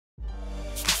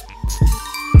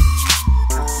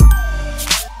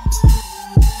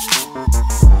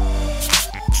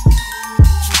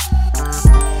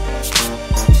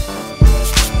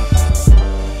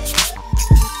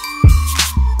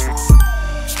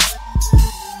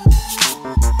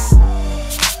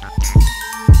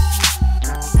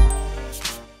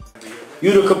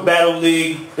Utica Battle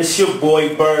League. It's your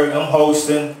boy Berg. I'm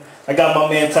hosting. I got my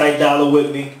man Ty Dollar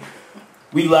with me.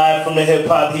 We live from the Hip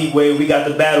Hop Heatwave. We got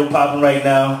the battle popping right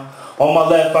now. On my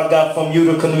left, I got from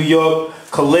Utica, New York,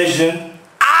 Kollision.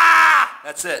 Ah!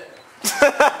 That's it.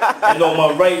 And on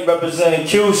my right, representing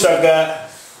Cuse, I got...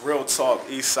 Real talk,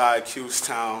 East Side, Cuse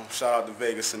Town. Shout out to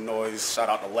Vegas and Noise. Shout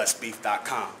out to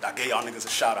LessBeef.com. I gave y'all niggas a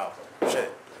shout out.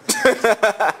 Shit.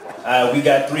 Alright, we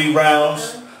got 3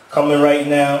 rounds coming right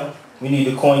now. We need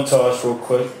a coin toss real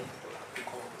quick.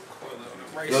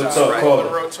 Real talk, call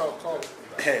it. Real talk, call it.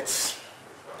 Heads.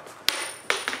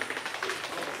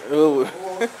 Ooh.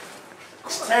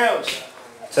 Tails.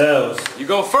 Tails. You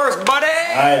go first, buddy.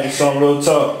 Alright, it's on real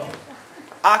talk.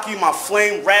 Aki, my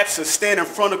flame raps and stand in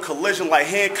front of Kollision like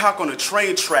Hancock on a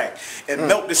train track and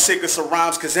melt the sickest of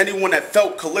rhymes, cause anyone that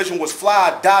felt Kollision was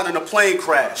fly died in a plane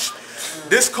crash.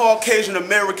 This Caucasian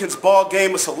American's ball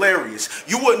game is hilarious.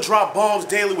 You wouldn't drop bombs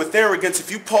daily with arrogance if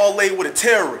you parlay with a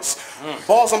terrorist.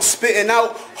 Balls I'm spitting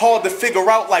out, hard to figure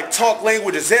out like talk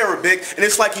language is Arabic, and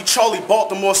it's like he Charlie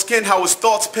Baltimore skin how his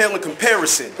thoughts pale in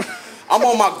comparison. I'm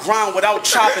on my grind without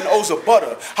chopping O's of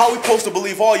butter. How we supposed to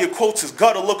believe all your quotes is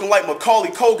gutter looking like Macaulay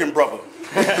Culkin, brother?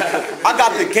 I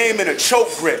got the game in a choke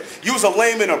grip. You was a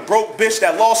lame and a broke bitch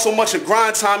that lost so much in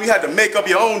grind time you had to make up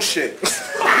your own shit.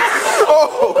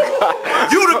 Oh,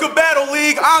 Utica Battle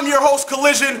League, I'm your host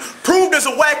Kollision. Proved as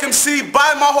a whack MC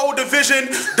by my whole division.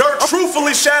 Dirt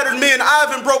truthfully shattered me and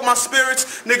Ivan broke my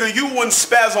spirits. Nigga, you wouldn't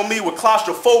spaz on me with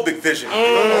claustrophobic vision.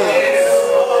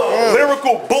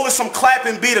 Lyrical bullets I'm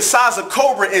clapping be the size of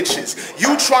Cobra inches.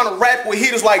 You trying to rap with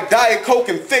heaters like Diet Coke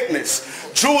and thickness.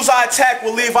 Jules I attack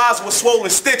will leave eyes with swollen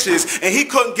stitches, and he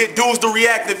couldn't get dudes to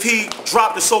react if he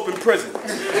dropped the soap in prison.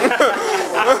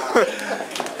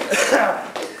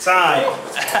 Time.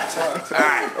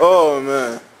 Oh,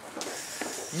 man.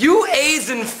 You AIDS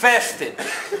infested.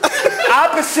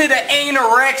 Opposite of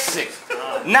anorexic.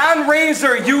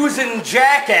 Non-razor using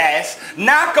jackass.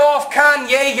 Knockoff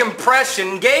Kanye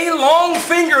impression. Gay long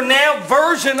fingernail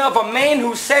version of a man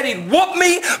who said he'd whoop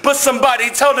me, but somebody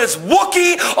told us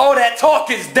Wookie, all that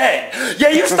talk is dead. Yeah,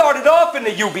 you started off in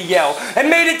the UBL and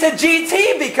made it to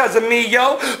GT because of me,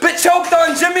 yo. But choked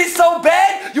on Jimmy so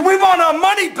bad, we want our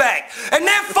money back. And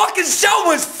that fucking show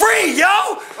was free,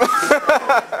 yo.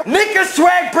 Nigga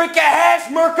swag, brick a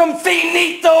hash, Merkham,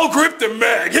 finito, grip the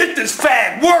mag, hit this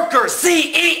fag, worker,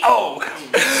 CEO.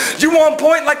 You on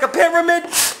point like a pyramid?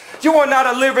 You are not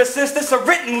a lyricist, it's a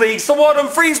written league, so all them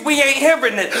frees, we ain't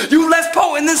hearing it. You less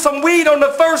potent than some weed on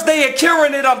the first day of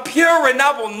curing it. I'm pure and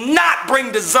I will not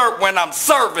bring dessert when I'm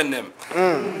serving them.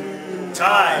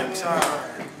 Time.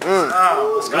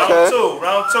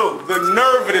 Round two. The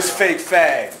nerve of this fake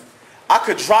fag. I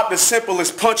could drop the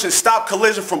simplest punch and stop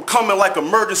Kollision from coming like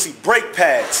emergency brake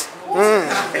pads.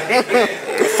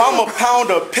 If I'm a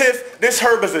pound of piff, this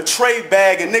herb is a trade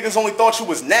bag and niggas only thought you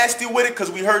was nasty with it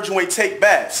cause we heard you ain't take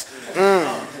baths.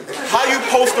 How you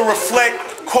supposed to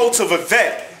reflect quotes of a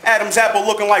vet? Adam's apple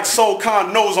looking like Soul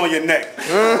Khan nose on your neck.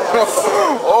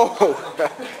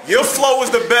 Your flow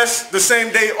is the best the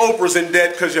same day Oprah's in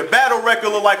debt cause your battle record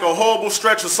look like a horrible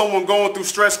stretch of someone going through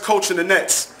stress coaching the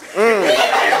Nets.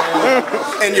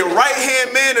 And your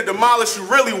right-hand man to demolish you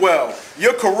really well.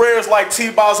 Your career is like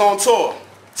T-Boz on tour.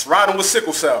 It's riding with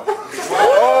sickle cell.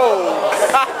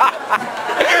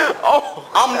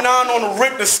 I'm 9 on the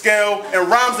Richter scale, and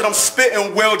rhymes that I'm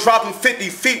spitting well, dropping 50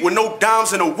 feet with no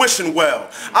dimes in a wishing well.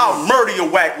 I'll murder your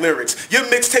whack lyrics. Your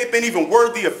mixtape ain't even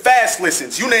worthy of fast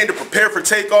listens. You named it Prepare for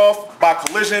Takeoff by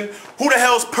Kollision. Who the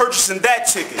hell's purchasing that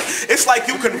ticket? It's like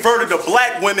you converted to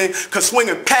black women, cause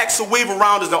swinging packs of weave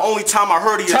around is the only time I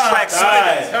heard of your track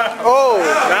spinning. Oh,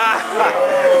 God.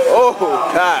 Oh,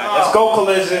 God. Let's go,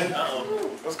 Kollision.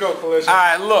 Let's go, Kollision. All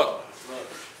right, look.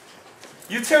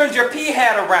 You turned your pea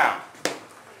hat around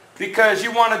because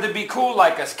you wanted to be cool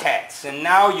like us cats. And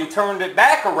now you turned it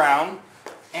back around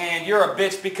and you're a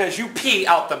bitch because you pee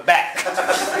out the back.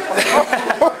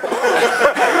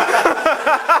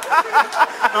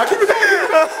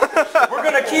 We're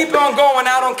going to keep on going.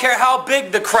 I don't care how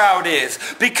big the crowd is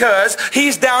because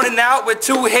he's down and out with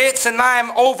 2 hits and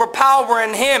I'm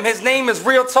overpowering him. His name is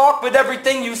Real Talk, but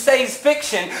everything you say is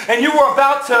fiction. And you were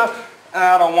about to...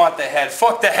 I don't want the head.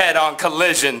 Fuck the head on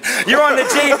Kollision. You're on the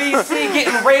JVC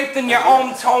getting raped in your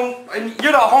hometown.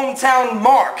 You're the hometown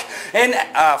mark. And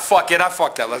fuck it. I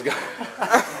fucked that. Let's go.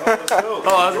 Let's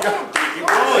go.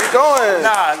 Keep going.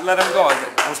 Nah, let him go.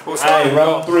 I'm supposed to. Alright,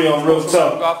 round 3 on real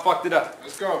talk. I fucked it up.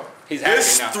 Let's go. He's happy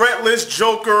This now. threatless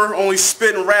joker only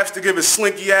spitting raps to give his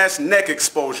slinky ass neck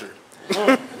exposure.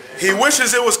 He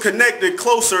wishes it was connected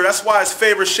closer. That's why his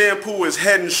favorite shampoo is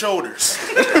Head and Shoulders.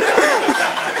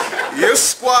 Your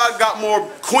squad got more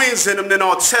queens in them than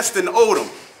Artest and Odom.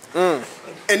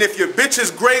 And if your bitch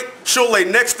is great, she'll lay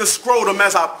next to scrotum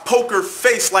as I poke her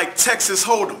face like Texas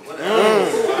Hold'em.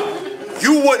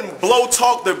 You wouldn't blow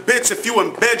talk the bitch if you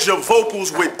embed your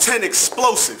vocals with 10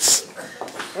 explosives.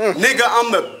 Nigga,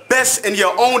 I'm the best in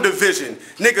your own division.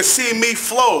 Nigga, see me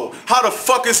flow. How the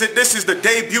fuck is it this is the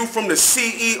debut from the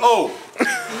CEO?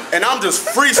 And I'm just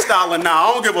freestyling now.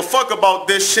 I don't give a fuck about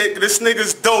this shit. This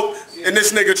nigga's dope and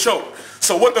this nigga choke.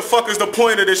 So what the fuck is the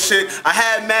point of this shit? I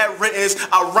had mad writtens,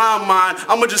 I rhyme mine.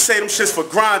 I'ma just say them shits for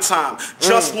grind time.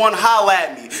 Just one holla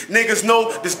at me. Niggas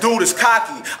know this dude is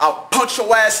cocky. I'll punch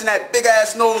your ass in that big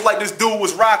ass nose like this dude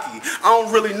was Rocky. I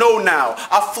don't really know now.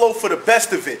 I flow for the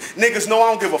best of it. Niggas know I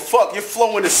don't give a fuck. Your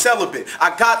flowing is celibate. I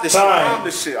got this shit. I'm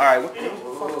this shit. Alright, what the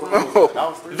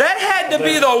fuck? That had to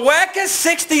be the wackest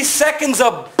 60 seconds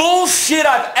of bullshit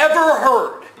I've ever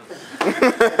heard.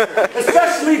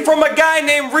 Especially from a guy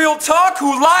named Real Talk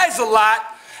who lies a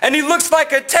lot and he looks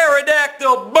like a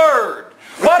pterodactyl bird.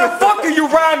 Why the fuck are you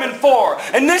rhyming for?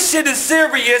 And this shit is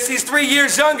serious. He's 3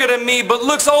 years younger than me but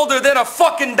looks older than a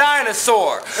fucking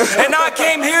dinosaur. And I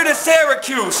came here to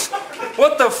Syracuse.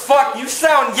 What the fuck? You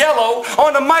sound yellow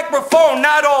on the microphone,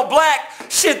 not all black.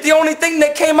 Shit, the only thing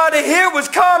that came out of here was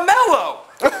Carmelo.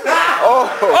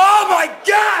 Oh my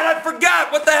God, I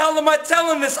forgot. What the hell am I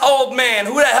telling this old man?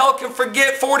 Who the hell can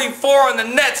forget 44 on the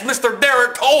Nets, Mr.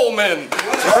 Derek Coleman?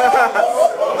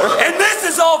 And this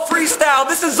is all freestyle.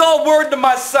 This is all word to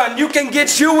my son. You can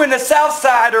get you in the South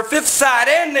Side or Fifth Side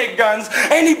and their guns.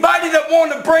 Anybody that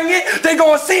want to bring it, they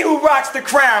gonna see who rocks the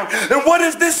crown. And what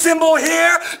is this symbol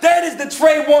here? That is the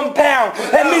Trey 1 pound.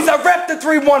 That means I rep the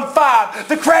 315.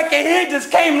 The cracker here just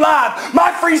came live.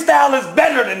 My freestyle is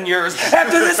better than yours.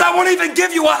 After this, I won't even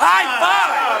give you a high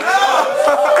five.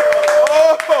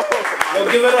 Yo,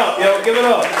 give it up, yo, give it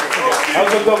up. I'm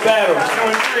gonna go battle.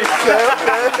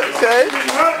 Okay.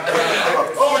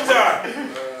 Overtime.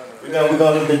 We're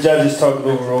gonna let the judges talk it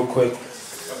over real quick.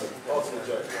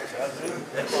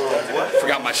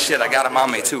 Forgot my shit. I got him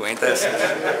on me too, ain't this?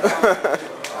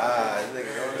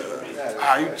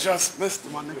 You just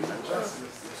missed my nigga.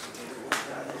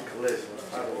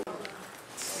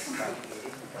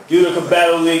 Utica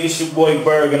Battle League, it's your boy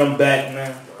Berg, and I'm back,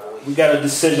 man. We got a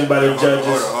decision by the judges.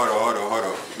 Hold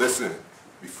on. Listen,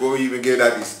 before we even get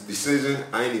that decision,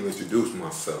 I ain't even introduced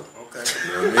myself. Okay.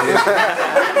 You know what I mean?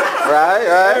 Right.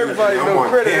 Everybody I'm know on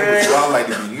credit, camera, man. so I like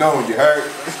to be known, you heard?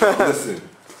 Listen,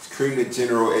 it's Cream the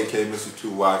General, a.k.a. Mr.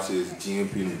 Two Watches,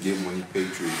 GMP, the Get Money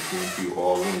Patriot, GMP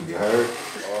all in, you heard?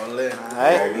 All in.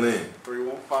 All in.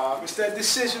 315. It's that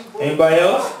decision, boy. Anybody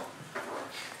else?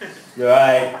 Yo,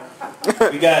 alright.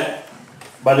 We got,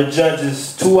 by the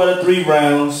judges, 2 out of 3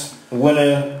 rounds.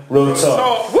 Winner, Real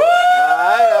Talk. Woo!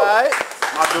 Alright.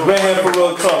 We're here for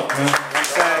Real Talk, man.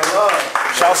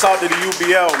 Shouts out to the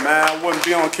UBL, man. I wouldn't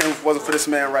be on camera if it wasn't for this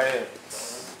man right here.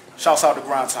 Shouts out to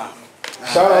Grind Time.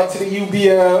 Shout out to the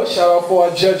UBL. Shout out for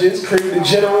our judges. Cream the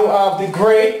General of the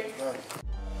Great.